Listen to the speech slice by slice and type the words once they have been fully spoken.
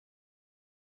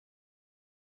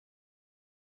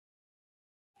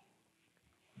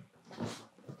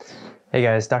Hey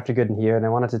guys, Dr. Gooden here, and I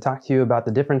wanted to talk to you about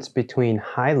the difference between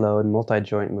high load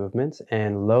multi-joint movements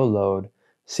and low load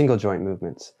single joint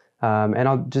movements. And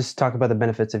I'll just talk about the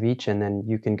benefits of each, and then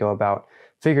you can go about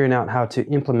figuring out how to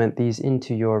implement these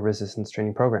into your resistance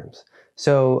training programs.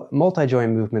 So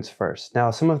multi-joint movements first.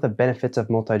 Now, some of the benefits of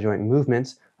multi-joint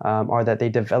movements are that they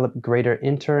develop greater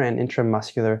inter and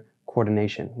intramuscular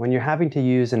coordination. When you're having to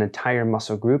use an entire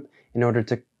muscle group in order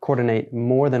to coordinate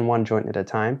more than one joint at a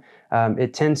time,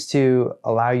 it tends to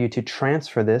allow you to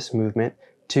transfer this movement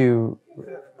to...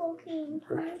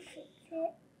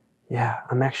 Yeah,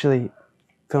 I'm actually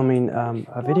filming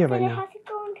a video right now.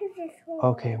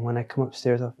 Okay, when I come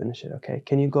upstairs, I'll finish it. Okay,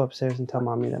 can you go upstairs and tell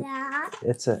mommy that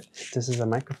this is a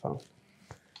microphone?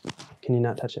 Can you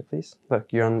not touch it, please? Look,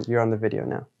 you're on the video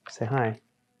now. Say hi.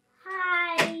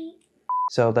 Hi.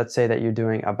 So let's say that you're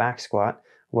doing a back squat.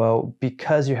 Well,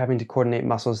 because you're having to coordinate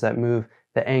muscles that move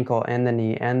the ankle and the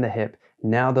knee and the hip,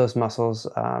 now those muscles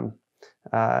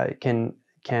can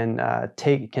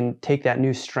take that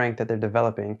new strength that they're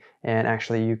developing, and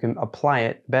actually you can apply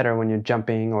it better when you're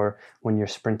jumping or when you're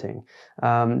sprinting.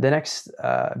 The next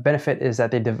benefit is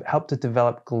that they help to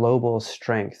develop global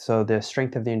strength, so the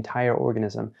strength of the entire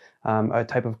organism, a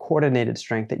type of coordinated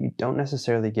strength that you don't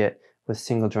necessarily get with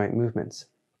single joint movements.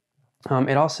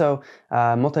 It also,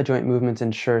 multi-joint movements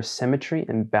ensure symmetry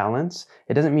and balance.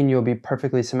 It doesn't mean you'll be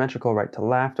perfectly symmetrical right to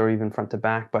left or even front to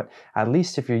back, but at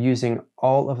least if you're using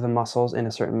all of the muscles in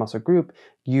a certain muscle group,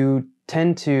 you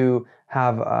tend to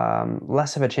have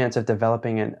less of a chance of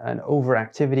developing an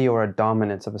overactivity or a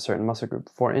dominance of a certain muscle group.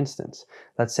 For instance,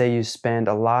 let's say you spend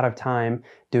a lot of time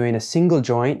doing a single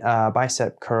joint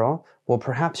bicep curl. Well,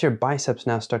 perhaps your biceps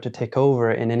now start to take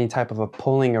over in any type of a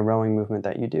pulling or rowing movement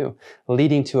that you do,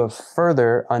 leading to a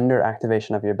further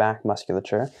underactivation of your back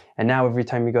musculature. And now every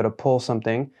time you go to pull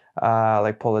something,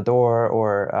 like pull a door,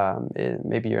 or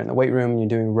maybe you're in the weight room and you're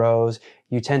doing rows,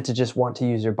 you tend to just want to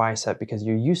use your bicep because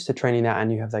you're used to training that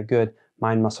and you have that good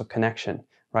mind-muscle connection,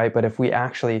 right? But if we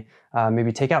actually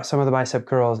maybe take out some of the bicep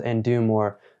curls and do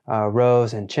more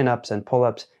rows and chin-ups and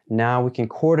pull-ups, now we can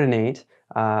coordinate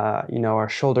our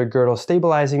shoulder girdle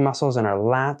stabilizing muscles and our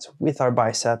lats with our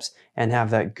biceps and have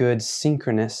that good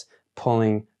synchronous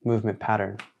pulling movement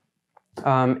pattern.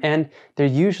 And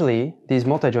these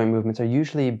multi-joint movements are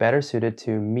usually better suited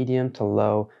to medium to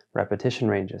low repetition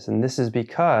ranges. And this is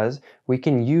because we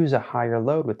can use a higher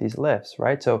load with these lifts,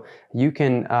 right? So you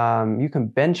can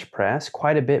bench press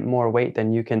quite a bit more weight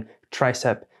than you can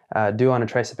do on a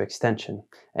tricep extension.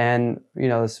 And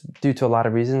it's due to a lot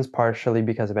of reasons, partially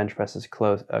because a bench press is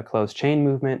a closed chain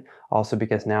movement, also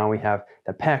because now we have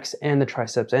the pecs and the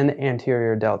triceps and the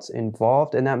anterior delts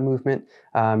involved in that movement.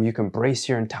 You can brace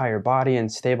your entire body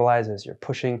and stabilize as you're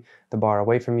pushing the bar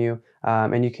away from you,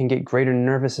 and you can get greater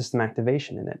nervous system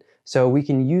activation in it. So we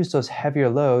can use those heavier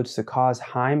loads to cause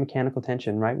high mechanical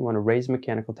tension, right? We want to raise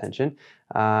mechanical tension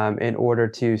in order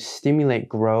to stimulate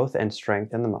growth and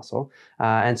strengthen the muscle.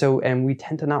 And we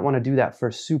tend to not want to do that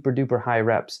for super duper high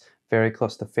reps, very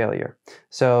close to failure.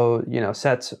 So,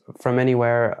 sets from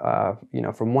anywhere,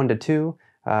 from 1 to 2,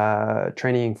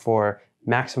 training for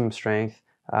maximum strength,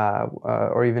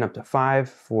 or even up to 5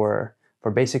 for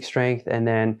basic strength, and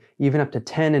then even up to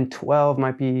 10 and 12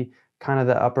 might be kind of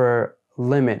the upper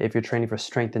limit if you're training for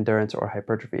strength endurance or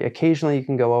hypertrophy. Occasionally you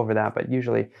can go over that, but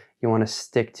usually you want to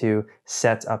stick to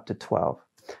sets up to 12.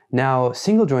 Now,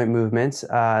 single joint movements,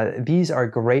 these are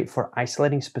great for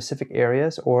isolating specific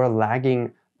areas or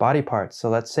lagging body parts. So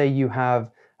let's say you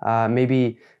have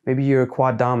maybe you're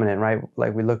quad dominant, right?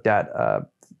 Like we looked at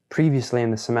previously in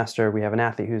the semester, we have an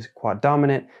athlete who's quad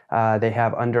dominant. They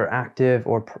have underactive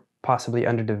or possibly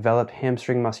underdeveloped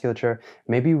hamstring musculature.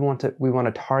 Maybe we want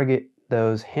to target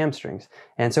those hamstrings.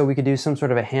 And so we could do some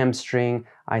sort of a hamstring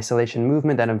isolation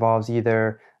movement that involves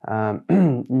either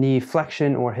knee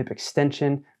flexion or hip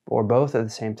extension, or both at the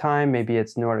same time. Maybe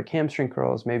it's Nordic hamstring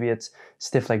curls, maybe it's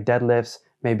stiff leg deadlifts,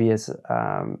 maybe it's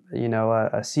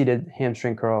a seated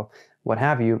hamstring curl, what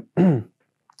have you.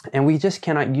 And we just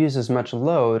cannot use as much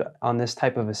load on this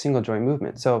type of a single joint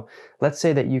movement. So let's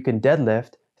say that you can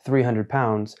deadlift 300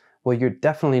 pounds. Well, you're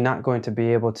definitely not going to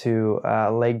be able to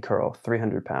leg curl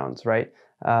 300 pounds, right?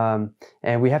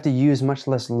 And we have to use much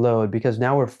less load because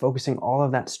now we're focusing all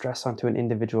of that stress onto an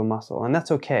individual muscle, and that's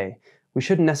okay. We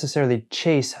shouldn't necessarily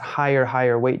chase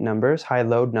higher weight numbers, high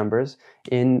load numbers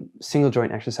in single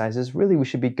joint exercises. Really, we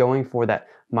should be going for that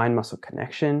mind-muscle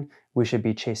connection. We should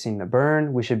be chasing the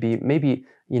burn. We should be maybe,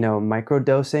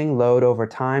 micro-dosing load over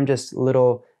time, just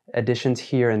little additions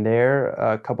here and there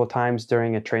a couple times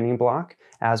during a training block,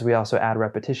 as we also add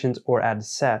repetitions or add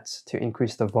sets to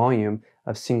increase the volume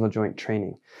of single joint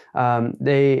training.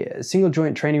 Single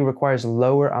joint training requires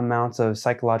lower amounts of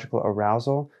psychological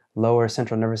arousal, lower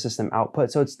central nervous system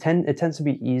output, so it tends to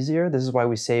be easier. This is why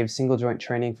we save single joint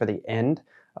training for the end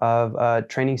of a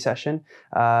training session.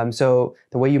 So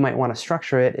the way you might want to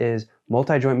structure it is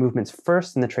multi-joint movements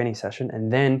first in the training session,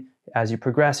 and then as you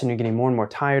progress and you're getting more and more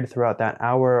tired throughout that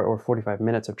hour or 45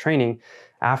 minutes of training,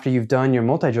 after you've done your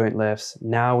multi-joint lifts,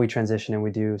 now we transition and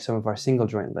we do some of our single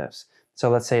joint lifts. So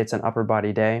let's say it's an upper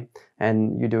body day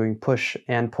and you're doing push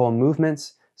and pull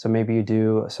movements. So maybe you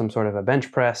do some sort of a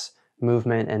bench press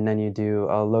movement, and then you do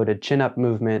a loaded chin-up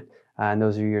movement. And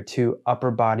those are your two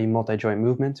upper body multi-joint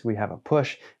movements. We have a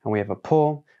push and we have a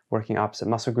pull, working opposite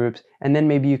muscle groups. And then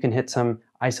maybe you can hit some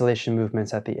isolation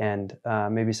movements at the end.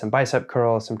 Maybe some bicep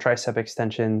curls, some tricep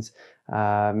extensions,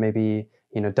 maybe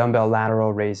dumbbell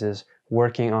lateral raises,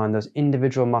 working on those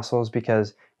individual muscles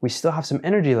because we still have some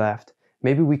energy left.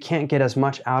 Maybe we can't get as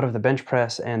much out of the bench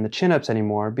press and the chin-ups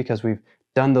anymore because we've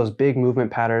done those big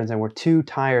movement patterns and we're too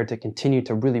tired to continue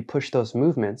to really push those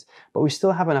movements, but we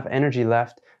still have enough energy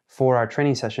left for our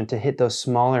training session to hit those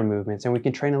smaller movements, and we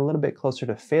can train a little bit closer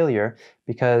to failure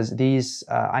because these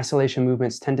isolation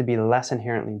movements tend to be less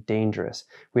inherently dangerous.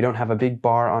 We don't have a big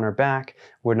bar on our back.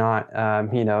 We're not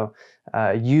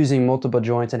using multiple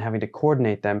joints and having to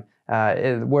coordinate them.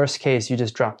 In worst case, you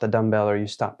just drop the dumbbell or you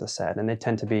stop the set, and they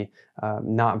tend to be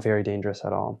not very dangerous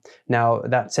at all. Now,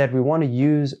 that said, we want to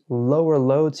use lower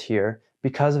loads here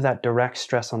because of that direct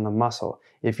stress on the muscle.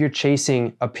 If you're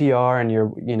chasing a PR and you're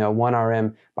 1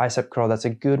 RM bicep curl, that's a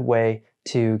good way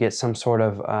to get some sort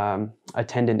of a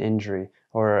tendon injury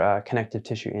or a connective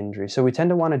tissue injury. So we tend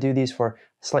to want to do these for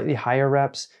slightly higher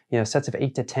reps, sets of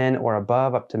 8 to 10 or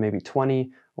above, up to maybe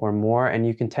 20 or more, and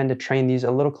you can tend to train these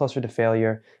a little closer to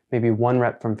failure, maybe 1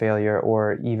 rep from failure,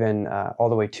 or even all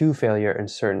the way to failure in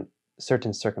certain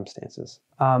circumstances.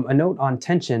 A note on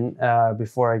tension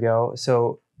before I go.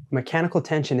 So mechanical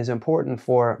tension is important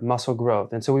for muscle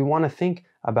growth, and so we want to think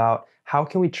about how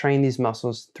can we train these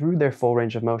muscles through their full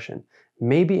range of motion.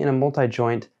 Maybe in a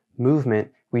multi-joint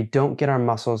movement, we don't get our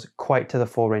muscles quite to the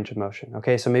full range of motion.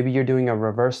 Okay, so maybe you're doing a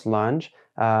reverse lunge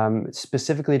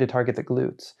specifically to target the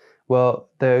glutes. Well,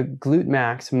 the glute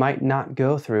max might not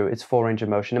go through its full range of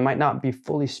motion. It might not be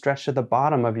fully stretched to the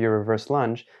bottom of your reverse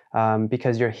lunge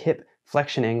because your hip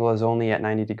flexion angle is only at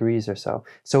 90 degrees or so.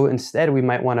 So instead, we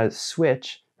might want to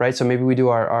switch, right? So maybe we do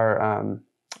our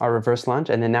reverse lunge,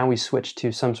 and then now we switch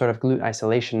to some sort of glute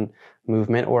isolation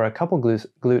movement or a couple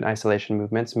glute isolation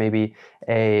movements, maybe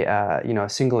a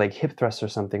single leg hip thrust or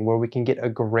something, where we can get a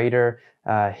greater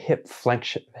hip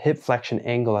flexion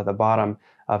angle at the bottom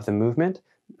of the movement.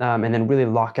 And then really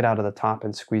lock it out of the top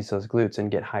and squeeze those glutes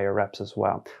and get higher reps as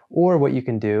well. Or what you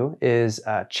can do is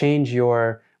change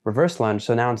your reverse lunge.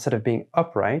 So now instead of being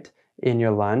upright in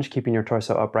your lunge, keeping your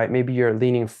torso upright, maybe you're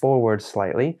leaning forward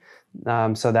slightly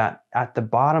so that at the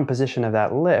bottom position of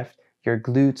that lift, your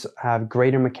glutes have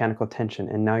greater mechanical tension,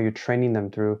 and now you're training them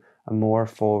through a more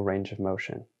full range of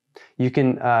motion. You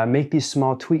can make these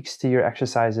small tweaks to your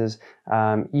exercises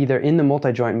either in the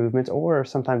multi-joint movements or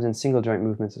sometimes in single joint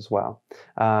movements as well.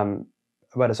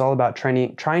 But it's all about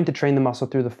trying to train the muscle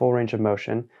through the full range of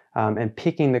motion and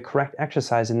picking the correct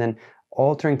exercise and then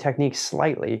altering technique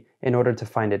slightly in order to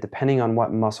find it, depending on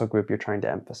what muscle group you're trying to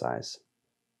emphasize.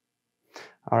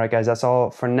 All right, guys, that's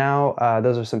all for now.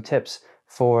 Those are some tips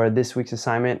for this week's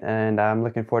assignment, and I'm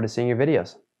looking forward to seeing your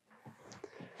videos.